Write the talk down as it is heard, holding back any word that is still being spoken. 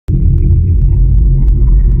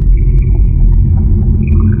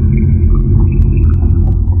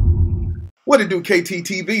What it do,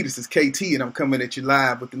 KTTeeV? This is KT, and I'm coming at you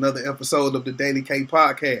live with another episode of the Daily K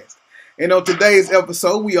Podcast. And on today's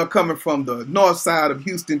episode, we are coming from the north side of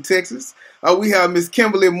Houston, Texas. We have Miss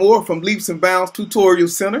Kimberly Moore from Leaps and Bounds Tutorial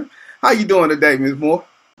Center. How you doing today, Ms. Moore?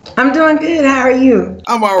 I'm doing good. How are you?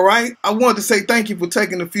 I'm all right. I wanted to say thank you for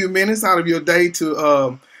taking a few minutes out of your day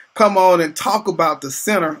to come on and talk about the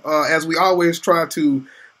center, as we always try to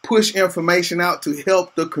push information out to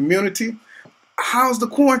help the community. How's the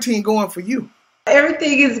quarantine going for you?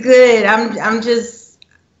 Everything is good.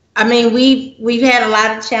 We've had a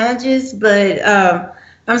lot of challenges, but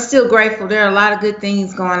I'm still grateful. There are a lot of good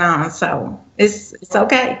things going on, so it's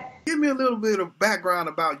okay. Give me a little bit of background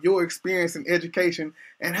about your experience in education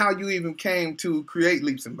and how you even came to create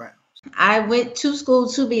Leaps and Bounds. I went to school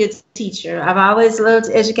to be a teacher. I've always loved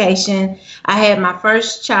education. I had my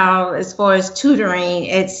first child as far as tutoring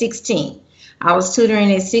at 16. I was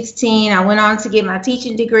tutoring at 16. I went on to get my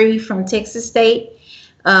teaching degree from Texas State.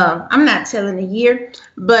 I'm not telling the year,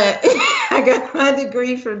 but I got my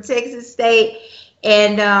degree from Texas State.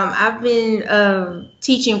 And I've been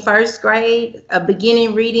teaching first grade.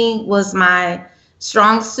 Beginning reading was my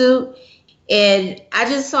strong suit. And I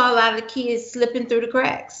just saw a lot of the kids slipping through the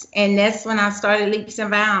cracks. And that's when I started Leaps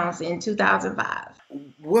and Bounds in 2005.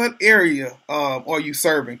 What area are you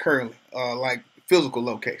serving currently, like physical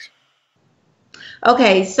location?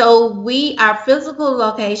 Okay, so our physical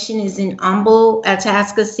location is in Humble,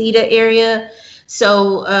 Atascocita area.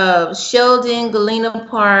 So Sheldon, Galena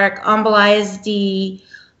Park, Humble ISD,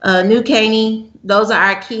 New Caney, those are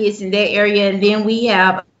our kids in that area. And then we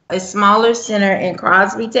have a smaller center in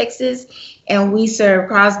Crosby, Texas, and we serve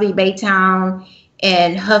Crosby, Baytown,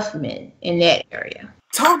 and Huffman in that area.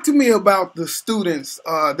 Talk to me about the students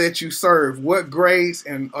that you serve. What grades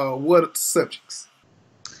and what subjects?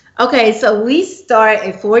 Okay, so we start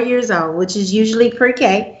at 4 years old, which is usually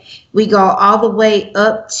pre-K. We go all the way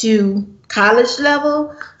up to college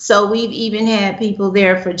level. So we've even had people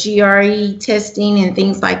there for GRE testing and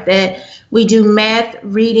things like that. We do math,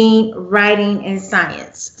 reading, writing, and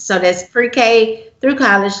science. So that's pre-K through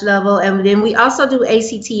college level. And then we also do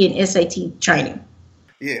ACT and SAT training.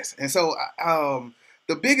 Yes. And so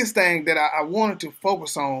the biggest thing that I wanted to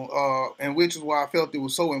focus on, and which is why I felt it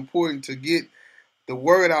was so important to get the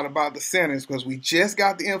word out about the centers, because we just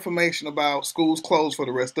got the information about schools closed for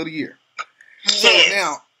the rest of the year. Yes. So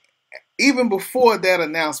now, even before that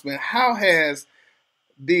announcement, how has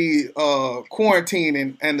the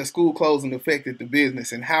quarantine and the school closing affected the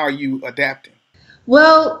business, and how are you adapting?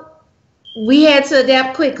 Well, we had to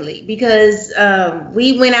adapt quickly because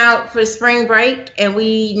we went out for spring break and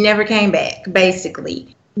we never came back,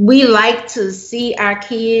 basically. We like to see our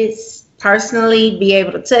kids personally, be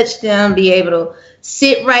able to touch them, be able to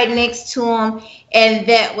sit right next to them, and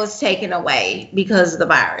that was taken away because of the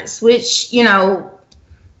virus, which, you know,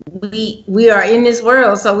 we are in this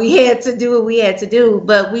world, so we had to do what we had to do.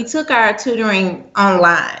 But we took our tutoring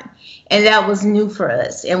online, and that was new for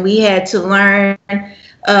us, and we had to learn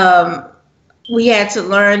the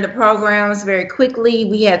programs very quickly.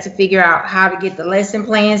 We had to figure out how to get the lesson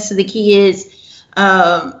plans to the kids,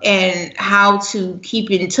 and how to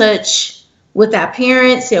keep in touch with our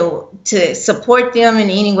parents to support them in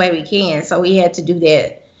any way we can. So we had to do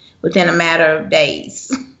that within a matter of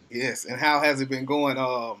days. Yes, and how has it been going?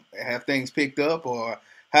 Have things picked up, or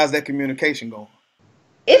how's that communication going?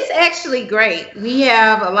 It's actually great. We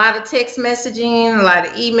have a lot of text messaging, a lot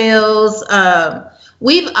of emails.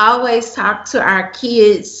 We've always talked to our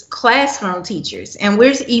kids' classroom teachers, and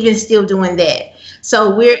we're even still doing that.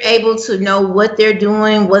 So we're able to know what they're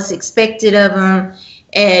doing, what's expected of them,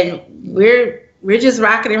 and we're just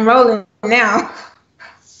rocking and rolling now.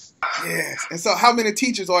 Yes. And so how many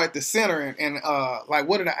teachers are at the center, and like,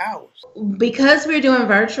 what are the hours? Because we're doing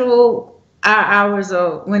virtual, our hours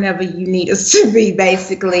are whenever you need us to be,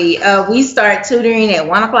 basically. We start tutoring at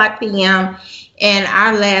 1:00 p.m. and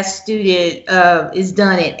our last student is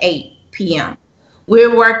done at 8 p.m.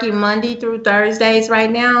 We're working Monday through Thursdays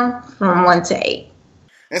right now from 1 to 8.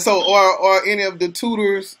 And so are any of the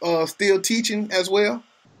tutors still teaching as well?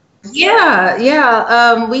 Yeah.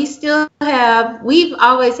 We've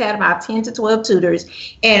always had about 10 to 12 tutors,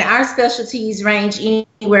 and our specialties range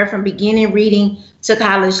anywhere from beginning reading to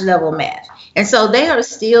college level math. And so they are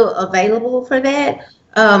still available for that.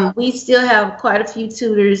 We still have quite a few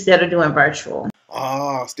tutors that are doing virtual.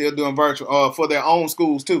 Still doing virtual for their own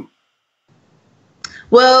schools too.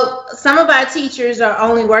 Well, some of our teachers are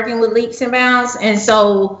only working with Leaps and Bounds, and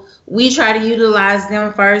so we try to utilize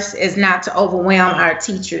them first as not to overwhelm our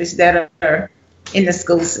teachers that are in the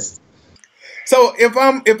school system. So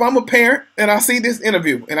if I'm a parent and I see this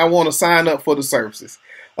interview and I want to sign up for the services,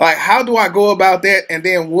 Like, how do I go about that? And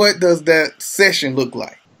then what does that session look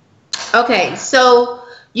like? Okay, so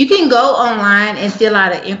you can go online and fill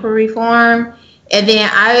out an inquiry form, and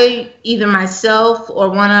then either myself or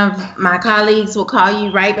one of my colleagues will call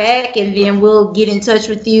you right back, and then we'll get in touch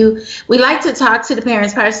with you. We like to talk to the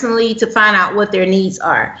parents personally to find out what their needs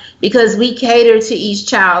are, because we cater to each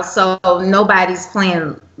child, so nobody's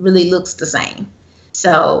plan really looks the same.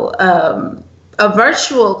 So a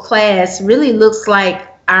virtual class really looks like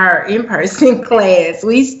our in-person class.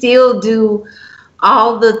 We still do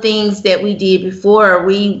all the things that we did before.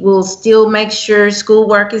 We will still make sure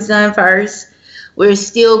schoolwork is done first. We're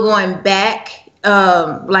still going back.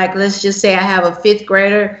 Like, let's just say I have a 5th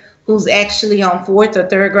grader who's actually on 4th or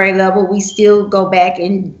 3rd grade level. We still go back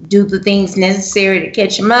and do the things necessary to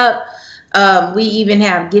catch them up. We even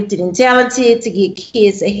have gifted and talented to get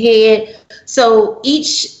kids ahead. So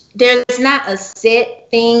there's not a set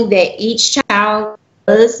thing that each child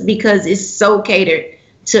does, because it's so catered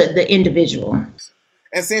to the individual.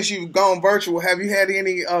 And since you've gone virtual, have you had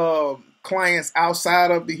any clients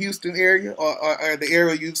outside of the Houston area or the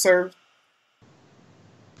area you've served?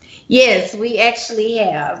 Yes, we actually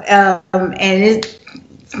have. And it's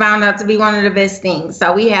found out to be one of the best things.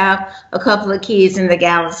 So we have a couple of kids in the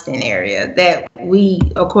Galveston area that we,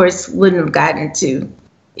 of course, wouldn't have gotten to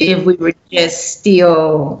if we were just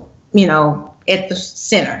still, at the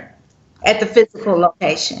center, at the physical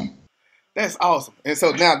location. That's awesome. And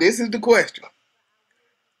so now this is the question.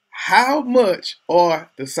 How much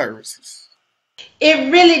are the services?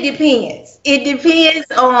 It really depends. It depends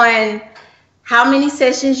on how many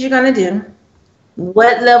sessions you're going to do,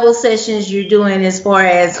 what level sessions you're doing, as far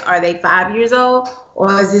as, are they 5 years old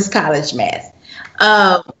or is this college math?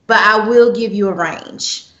 But I will give you a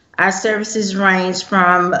range. Our services range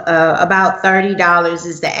from about $30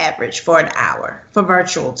 is the average for an hour for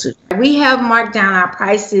virtual tutoring. We have marked down our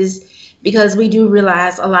prices because we do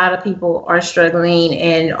realize a lot of people are struggling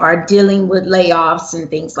and are dealing with layoffs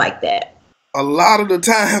and things like that. A lot of the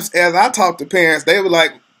times, as I talk to parents, they were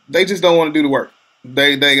like, they just don't want to do the work.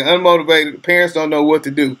 They unmotivated. Parents don't know what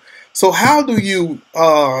to do. So how do you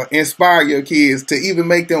inspire your kids to even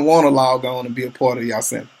make them want to log on and be a part of your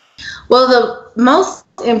center? Well, the most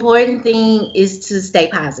important thing is to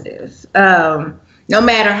stay positive. No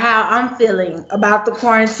matter how I'm feeling about the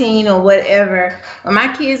quarantine or whatever, when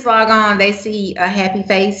my kids log on, they see a happy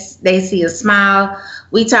face, they see a smile.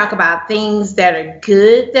 We talk about things that are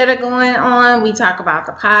good that are going on. We talk about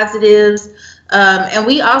the positives. And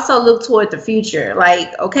we also look toward the future.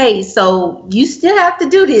 Like, okay, so you still have to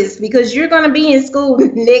do this because you're going to be in school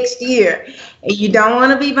next year and you don't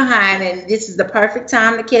want to be behind. And this is the perfect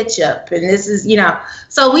time to catch up. And this is,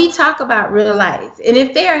 so we talk about real life. And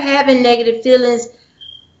if they are having negative feelings,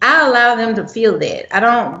 I allow them to feel that. I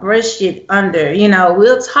don't brush it under,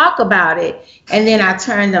 we'll talk about it and then I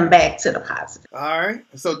turn them back to the positive. All right.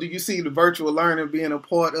 So do you see the virtual learning being a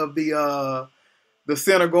part of the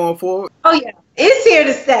center going forward? Oh yeah, it's here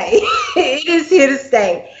to stay. It is here to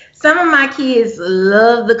stay. Some of my kids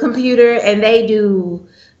love the computer and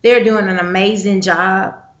they're doing an amazing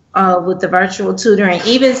job with the virtual tutoring.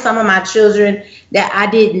 Even some of my children that I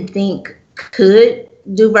didn't think could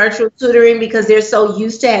do virtual tutoring because they're so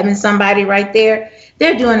used to having somebody right there,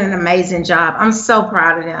 they're doing an amazing job. I'm so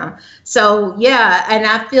proud of them. So yeah, and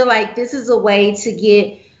I feel like this is a way to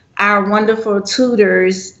get our wonderful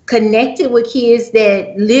tutors connected with kids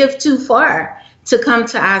that live too far to come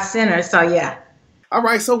to our center. So yeah. All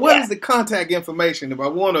right. So what is the contact information if I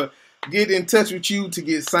want to get in touch with you to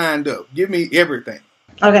get signed up? Give me everything.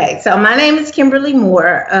 Okay, so my name is Kimberly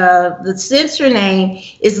Moore. The center name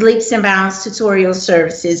is Leaps and Bounds Tutorial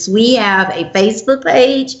Services. We have a Facebook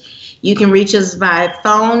page. You can reach us by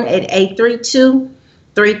phone at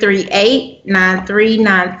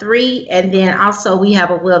 832-338-9393. And then also we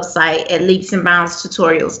have a website at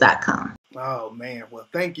leapsandboundstutorials.com. Oh, man. Well,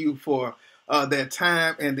 thank you for that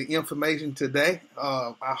time and the information today.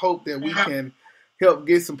 I hope that we can help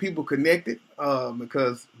get some people connected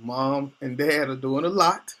because mom and dad are doing a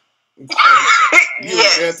lot.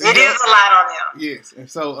 Yes, it is a lot on them. Yes, and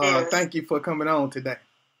so thank you for coming on today.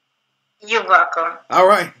 You're welcome. All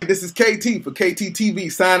right, this is KT for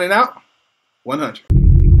KTTeeV signing out. 100.